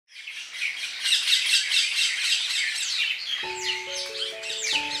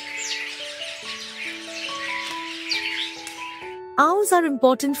Owls are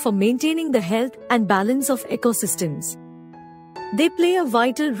important for maintaining the health and balance of ecosystems. They play a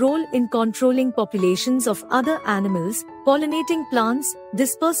vital role in controlling populations of other animals, pollinating plants,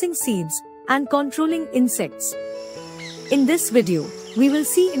 dispersing seeds, and controlling insects. In this video, we will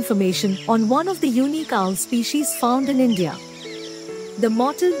see information on one of the unique owl species found in India. The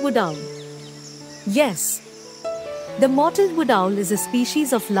mottled wood owl. Yes. The mottled wood owl is a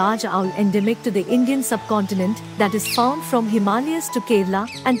species of large owl endemic to the Indian subcontinent that is found from Himalayas to Kerala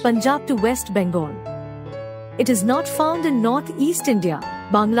and Punjab to West Bengal. It is not found in northeast India,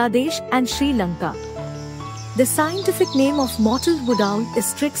 Bangladesh and Sri Lanka. The scientific name of mottled wood owl is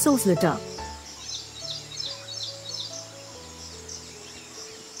Strix ocellata.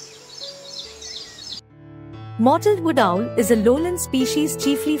 Mottled wood owl is a lowland species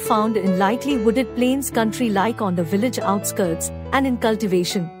chiefly found in lightly wooded plains country like on the village outskirts and in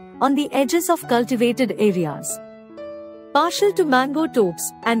cultivation, on the edges of cultivated areas. Partial to mango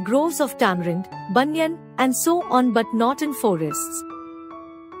tops and groves of tamarind, banyan, and so on, but not in forests.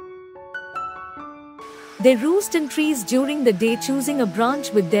 They roost in trees during the day, choosing a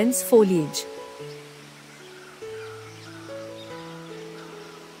branch with dense foliage.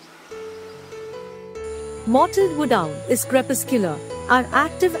 Mottled wood owl is crepuscular, are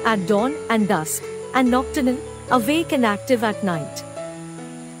active at dawn and dusk, and nocturnal, awake and active at night.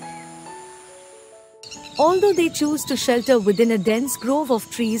 Although they choose to shelter within a dense grove of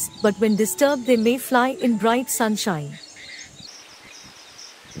trees, but when disturbed they may fly in bright sunshine.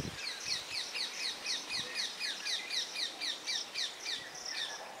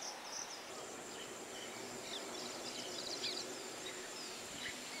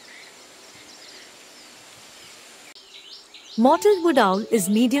 Mottled wood owl is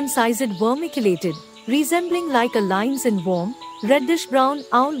medium-sized vermiculated, resembling like a lion's in warm, reddish-brown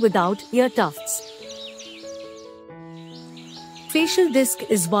owl without ear tufts. Facial disc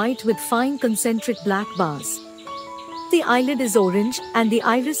is white with fine concentric black bars. The eyelid is orange and the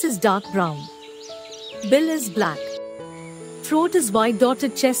iris is dark brown. Bill is black. Throat is white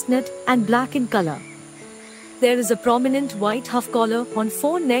dotted chestnut and black in color. There is a prominent white huff collar on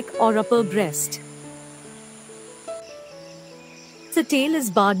foreneck or upper breast. The tail is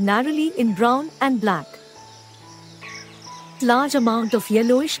barred narrowly in brown and black. Large amount of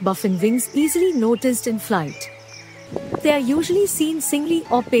yellowish buff in wings easily noticed in flight. They are usually seen singly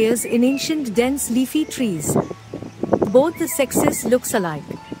or pairs in ancient dense leafy trees. Both the sexes look alike.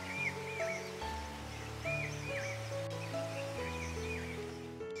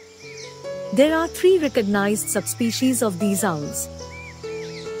 There are 3 recognized subspecies of these owls.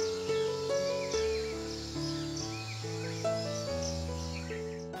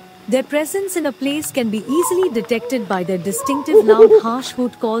 Their presence in a place can be easily detected by their distinctive loud harsh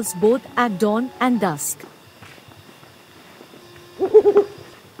hoot calls both at dawn and dusk.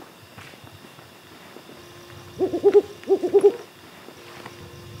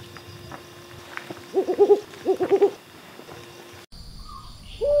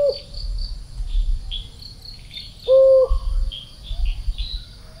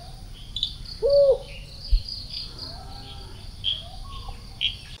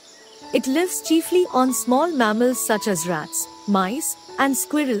 It lives chiefly on small mammals such as rats, mice, and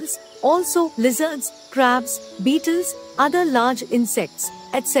squirrels, also lizards, crabs, beetles, other large insects,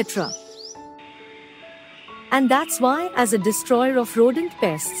 etc. And that's why, as a destroyer of rodent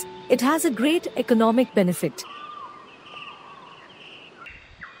pests, it has a great economic benefit.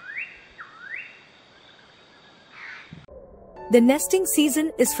 The nesting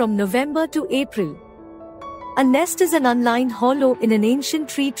season is from November to April. A nest is an unlined hollow in an ancient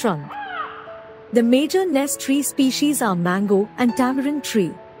tree trunk. The major nest tree species are mango and tamarind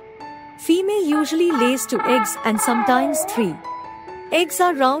tree. Female usually lays 2 eggs and sometimes 3. Eggs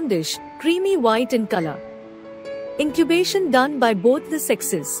are roundish, creamy white in color. Incubation done by both the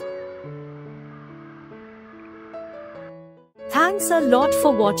sexes. Thanks a lot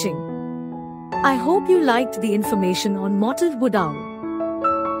for watching. I hope you liked the information on mottled wood owl.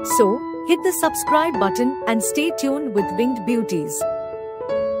 So, hit the subscribe button and stay tuned with Winged Beauties.